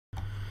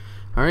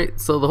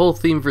Alright, so the whole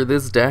theme for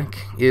this deck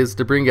is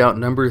to bring out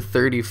number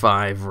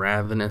 35,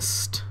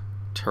 Ravenous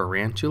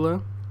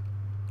Tarantula.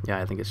 Yeah,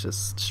 I think it's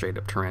just straight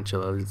up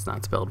Tarantula. It's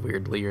not spelled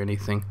weirdly or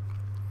anything.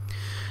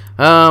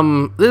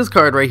 This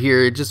card right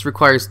here, it just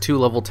requires 2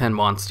 level 10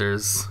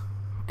 monsters.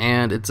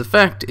 And its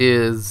effect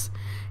is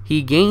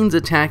he gains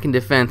attack and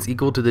defense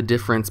equal to the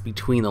difference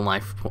between the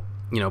life,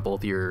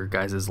 both your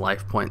guys'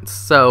 life points.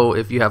 So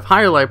if you have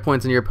higher life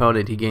points than your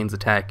opponent, he gains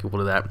attack equal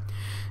to that.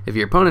 If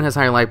your opponent has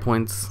higher life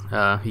points,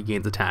 he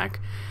gains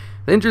attack.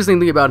 The interesting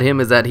thing about him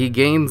is that he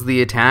gains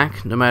the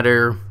attack no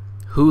matter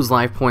whose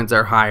life points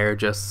are higher,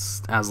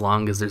 just as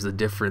long as there's a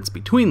difference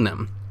between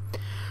them.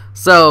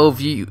 So if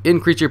you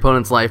increase your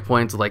opponent's life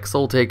points like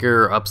Soul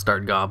Taker or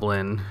Upstart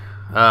Goblin,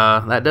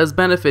 that does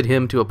benefit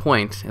him to a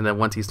point, and then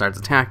once he starts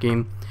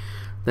attacking,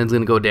 then it's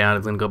going to go down,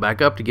 it's going to go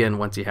back up again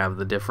once you have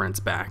the difference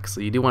back. So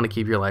you do want to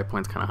keep your life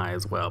points kind of high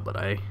as well, but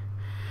I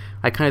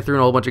kind of threw in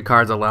a whole bunch of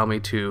cards that allow me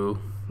to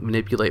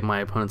manipulate my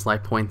opponent's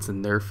life points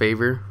in their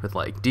favor, with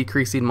like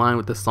decreasing mine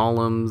with the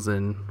Solemns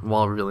and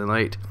Wall of Revealing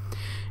Light,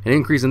 and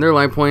increasing their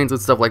life points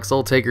with stuff like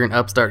Soul Taker and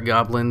Upstart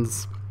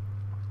Goblins.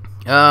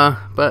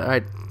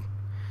 But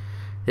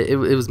it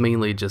was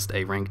mainly just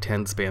a rank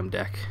 10 spam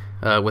deck.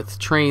 With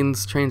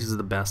Trains is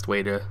the best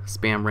way to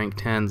spam rank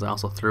 10s. I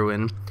also threw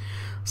in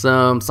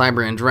some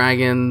Cyber and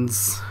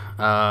Dragons,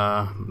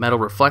 Metal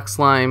Reflect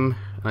Slime.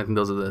 I think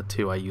those are the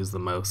 2 I use the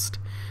most.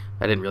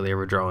 I didn't really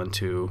ever draw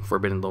into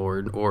Forbidden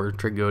Lord or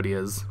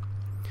Trigodias.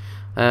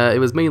 It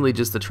was mainly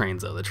just the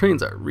Trains though. The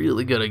Trains are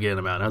really good at getting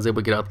them out. I was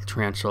able to get out the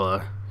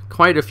Tarantula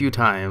quite a few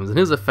times, and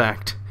his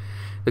effect,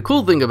 the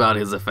cool thing about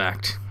his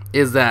effect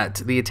is that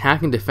the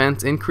attack and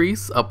defense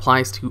increase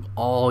applies to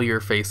all your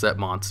face-up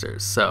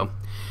monsters. So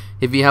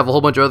if you have a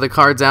whole bunch of other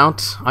cards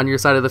out on your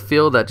side of the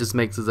field, that just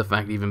makes his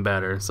effect even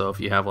better. So if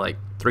you have like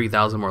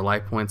 3,000 more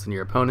life points than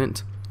your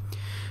opponent,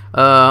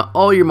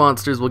 all your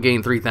monsters will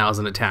gain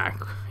 3,000 attack.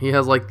 He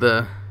has like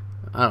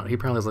he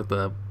probably has like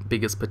the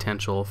biggest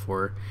potential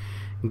for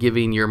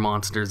giving your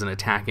monsters an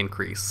attack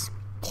increase.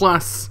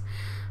 Plus,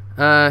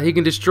 he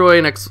can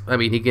destroy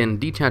he can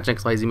detach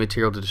XYZ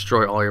material to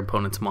destroy all your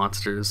opponent's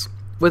monsters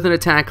with an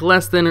attack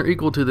less than or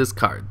equal to this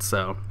card.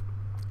 So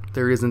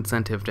there is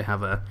incentive to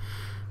have a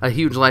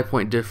huge life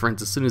point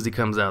difference as soon as he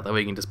comes out. That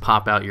way you can just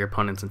pop out your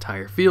opponent's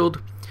entire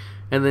field,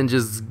 and then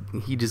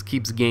he just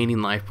keeps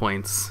gaining life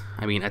points,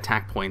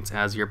 attack points,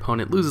 as your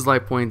opponent loses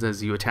life points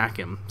as you attack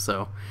him.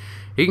 So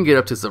he can get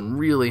up to some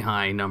really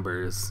high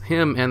numbers,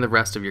 him and the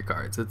rest of your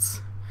cards.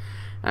 It's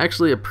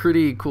actually a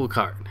pretty cool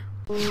card.